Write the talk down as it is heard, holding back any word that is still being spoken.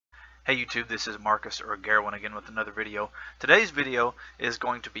Hey YouTube, this is Marcus or Garwin again with another video. Today's video is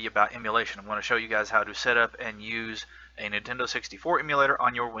going to be about emulation. I'm going to show you guys how to set up and use a Nintendo 64 emulator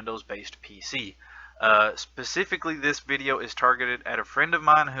on your Windows-based PC. Specifically, this video is targeted at a friend of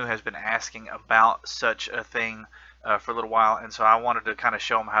mine who has been asking about such a thing for a little while, and so I wanted to kind of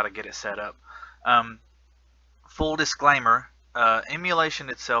show him how to get it set up. Full disclaimer, emulation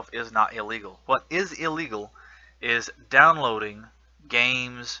itself is not illegal. What is illegal is downloading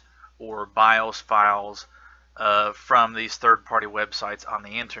games or BIOS files from these third-party websites on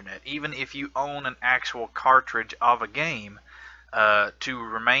the internet. Even if you own an actual cartridge of a game, to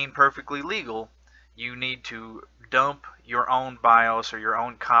remain perfectly legal, you need to dump your own BIOS or your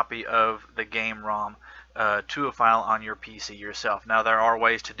own copy of the game ROM to a file on your PC yourself. Now, there are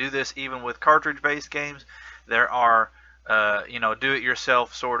ways to do this even with cartridge-based games. There are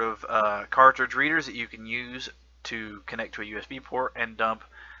do-it-yourself sort of cartridge readers that you can use to connect to a USB port and dump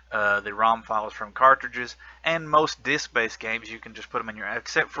the ROM files from cartridges. And most disc-based games, you can just put them in your,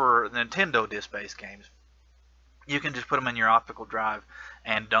 except for Nintendo disc-based games, you can just put them in your optical drive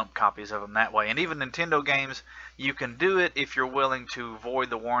and dump copies of them that way. And even Nintendo games, you can do it if you're willing to void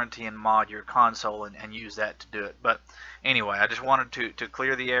the warranty and mod your console and use that to do it. But anyway, I just wanted to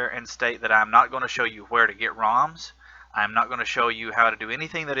clear the air and state that I'm not going to show you where to get ROMs. I'm not going to show you how to do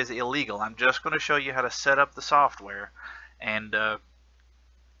anything that is illegal. I'm just going to show you how to set up the software and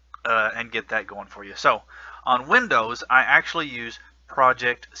get that going for you. So on Windows, I actually use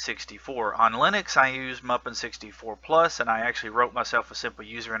Project64. On Linux, I use Muppin64 Plus, and I actually wrote myself a simple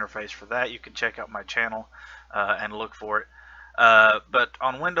user interface for that. You can check out my channel and look for it. But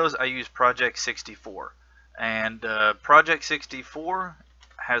on Windows, I use Project64, and Project64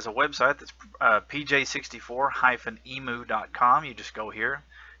 has a website that's pj64-emu.com. You just go here.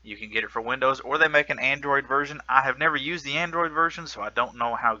 You can get it for Windows, or they make an Android version. I have never used the Android version, so I don't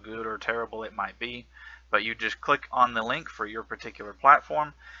know how good or terrible it might be. But you just click on the link for your particular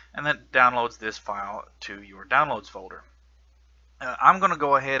platform, and then it downloads this file to your downloads folder. I'm going to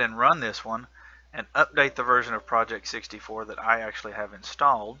go ahead and run this one and update the version of Project64 that I actually have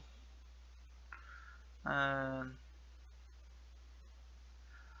installed. And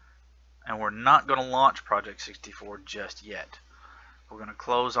we're not going to launch Project64 just yet. We're going to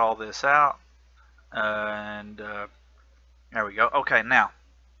close all this out, and there we go. Okay, now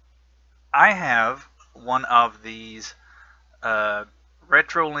I have one of these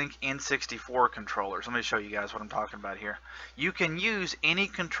RetroLink N64 controllers. Let me show you guys what I'm talking about here. You can use any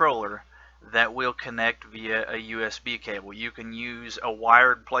controller that will connect via a USB cable. You can use a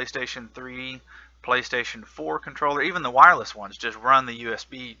wired PlayStation 3, PlayStation 4 controller, even the wireless ones. Just run the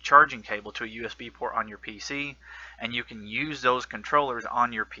USB charging cable to a USB port on your PC, and you can use those controllers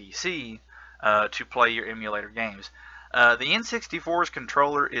on your PC to play your emulator games. The N64's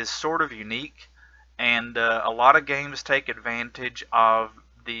controller is sort of unique, and a lot of games take advantage of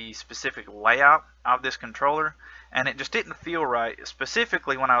the specific layout of this controller, and it just didn't feel right,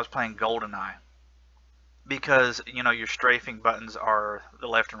 specifically when I was playing GoldenEye, because your strafing buttons are the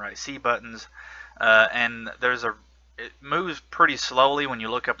left and right C buttons, and it moves pretty slowly when you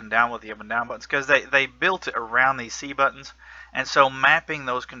look up and down with the up and down buttons, because they built it around these C buttons, and so mapping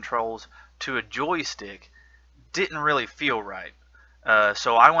those controls to a joystick didn't really feel right.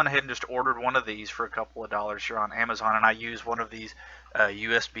 So I went ahead and just ordered one of these for a couple of dollars here on Amazon, and I used one of these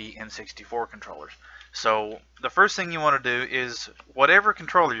USB N64 controllers. So the first thing you want to do is, whatever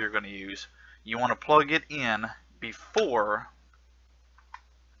controller you're going to use, you want to plug it in before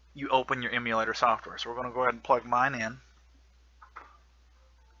you open your emulator software. So we're going to go ahead and plug mine in.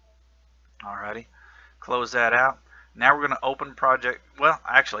 Alrighty, close that out. Now we're going to open Project. Well,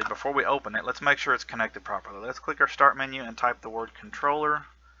 actually, before we open it, let's make sure it's connected properly. Let's click our Start menu and type the word controller.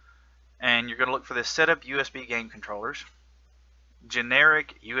 And you're going to look for this Setup USB Game Controllers.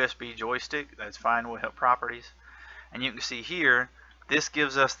 Generic USB joystick. That's fine. We'll hit Properties. And you can see here, this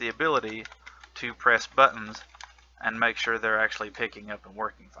gives us the ability to press buttons and make sure they're actually picking up and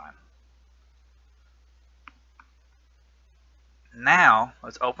working fine. Now,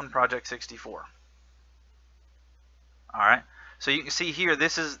 let's open Project64. Alright, so you can see here,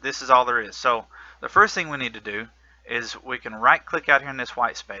 this is all there is. So the first thing we need to do is we can right click out here in this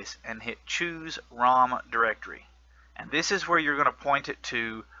white space and hit Choose ROM Directory. And this is where you're going to point it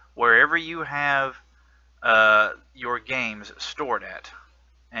to wherever you have your games stored at.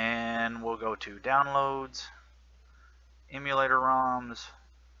 And we'll go to Downloads, Emulator ROMs,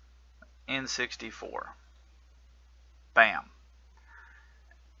 N64. Bam.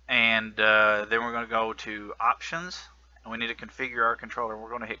 And then we're going to go to Options, and we need to configure our controller. We're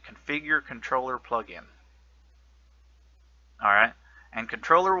going to hit Configure Controller Plugin. Alright, and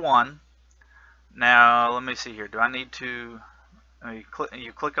controller 1. Now let me see here. Do I need to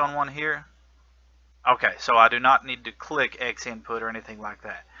you click on one here? Okay, so I do not need to click X input or anything like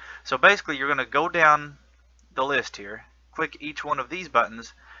that. So basically you're going to go down the list here, click each one of these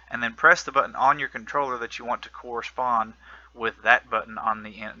buttons, and then press the button on your controller that you want to correspond with that button on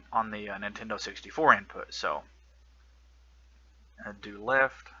the Nintendo 64 input. So do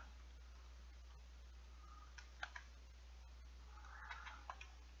left,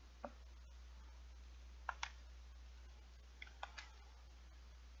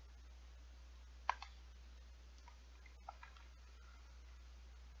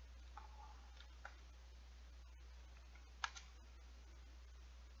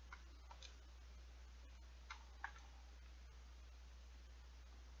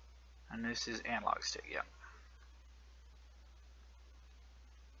 and this is analog stick. Yep.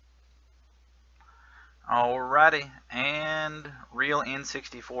 Alrighty, and real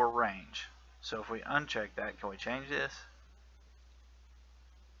N64 range. So if we uncheck that, can we change this?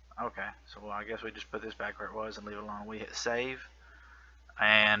 Okay, so I guess we just put this back where it was and leave it alone. We hit save,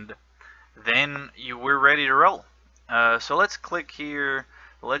 and then we're ready to roll. So let's click here,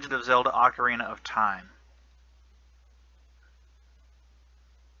 The Legend of Zelda Ocarina of Time.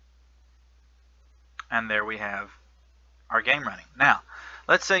 And there we have our game running. Now,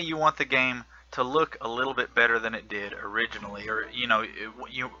 let's say you want the game to look a little bit better than it did originally, or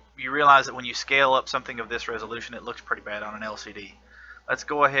you realize that when you scale up something of this resolution, it looks pretty bad on an LCD. Let's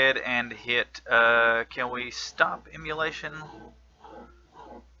go ahead and hit, can we stop emulation?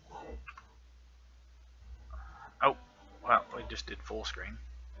 Oh, well, we just did full screen.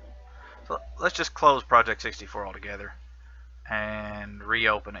 So let's just close Project64 altogether and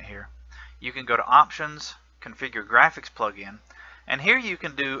reopen it here. You can go to Options, Configure Graphics Plugin, and here you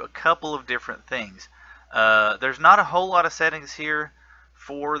can do a couple of different things. There's not a whole lot of settings here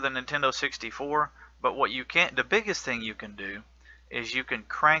for the Nintendo 64, but the biggest thing you can do is you can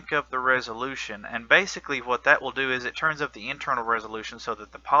crank up the resolution, and basically what that will do is it turns up the internal resolution so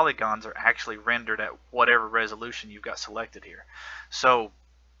that the polygons are actually rendered at whatever resolution you've got selected here. So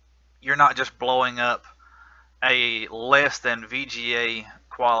you're not just blowing up a less than VGA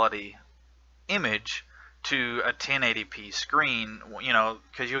quality image to a 1080p screen,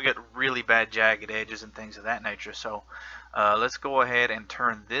 because you'll get really bad jagged edges and things of that nature. So let's go ahead and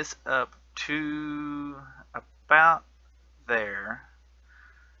turn this up to about there,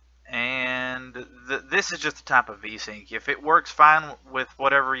 and this is just a type of VSync. If it works fine with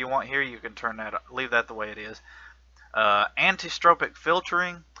whatever you want here, you can turn that up, leave that the way it is. Anti-stropic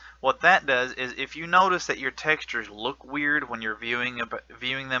filtering, what that does is if you notice that your textures look weird when you're viewing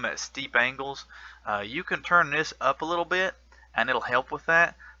them at steep angles, you can turn this up a little bit and it'll help with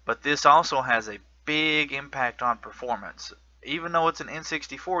that. But this also has a big impact on performance. Even though it's an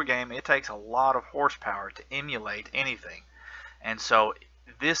N64 game, it takes a lot of horsepower to emulate anything, and so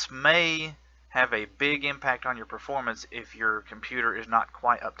this may have a big impact on your performance if your computer is not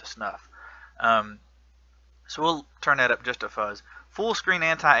quite up to snuff. So we'll turn that up just a fuzz. Full screen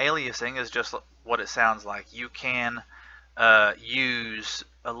anti-aliasing is just what it sounds like. You can use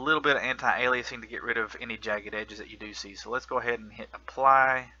a little bit of anti-aliasing to get rid of any jagged edges that you do see. So let's go ahead and hit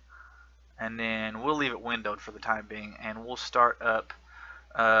apply, and then we'll leave it windowed for the time being, and we'll start up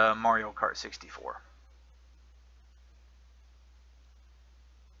Mario Kart 64.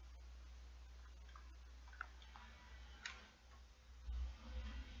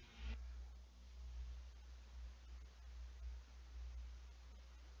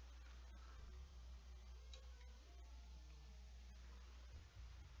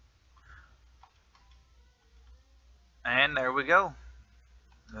 And there we go.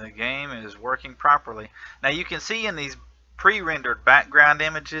 The game is working properly. Now you can see in these pre-rendered background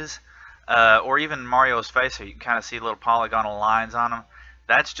images, or even Mario's face here, you can kind of see little polygonal lines on them.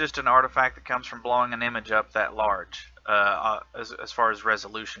 That's just an artifact that comes from blowing an image up that large, as far as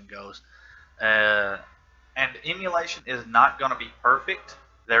resolution goes. And emulation is not going to be perfect.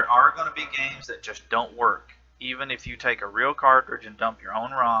 There are going to be games that just don't work. Even if you take a real cartridge and dump your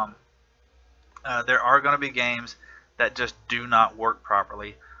own ROM, there are going to be games that just do not work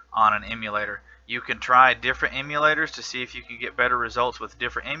properly on an emulator. You can try different emulators to see if you can get better results with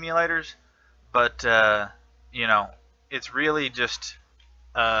different emulators, but it's really just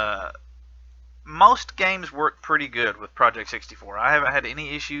most games work pretty good with Project64. I haven't had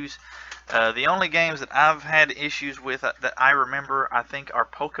any issues. The only games that I've had issues with that I remember, I think, are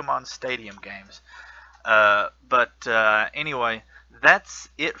Pokemon Stadium games. Anyway, that's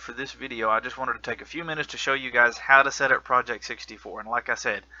it for this video. I just wanted to take a few minutes to show you guys how to set up Project64. And like I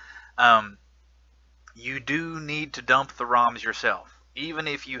said, you do need to dump the ROMs yourself. even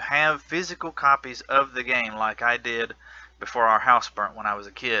if you have physical copies of the game like I did before our house burnt when I was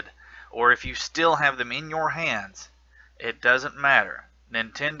a kid, or if you still have them in your hands, it doesn't matter.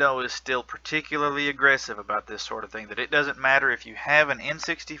 Nintendo is still particularly aggressive about this sort of thing, that it doesn't matter if you have an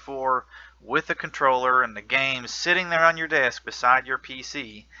N64 with a controller and the game sitting there on your desk beside your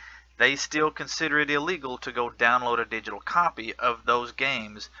PC, they still consider it illegal to go download a digital copy of those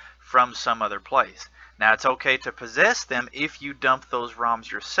games from some other place. Now, it's okay to possess them if you dump those ROMs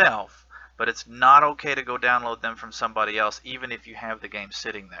yourself, but it's not okay to go download them from somebody else, even if you have the game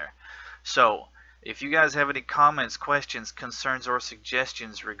sitting there. So, if you guys have any comments, questions, concerns, or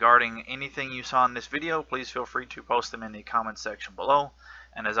suggestions regarding anything you saw in this video, please feel free to post them in the comment section below.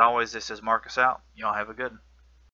 And as always, this is Marcus out. Y'all have a good one.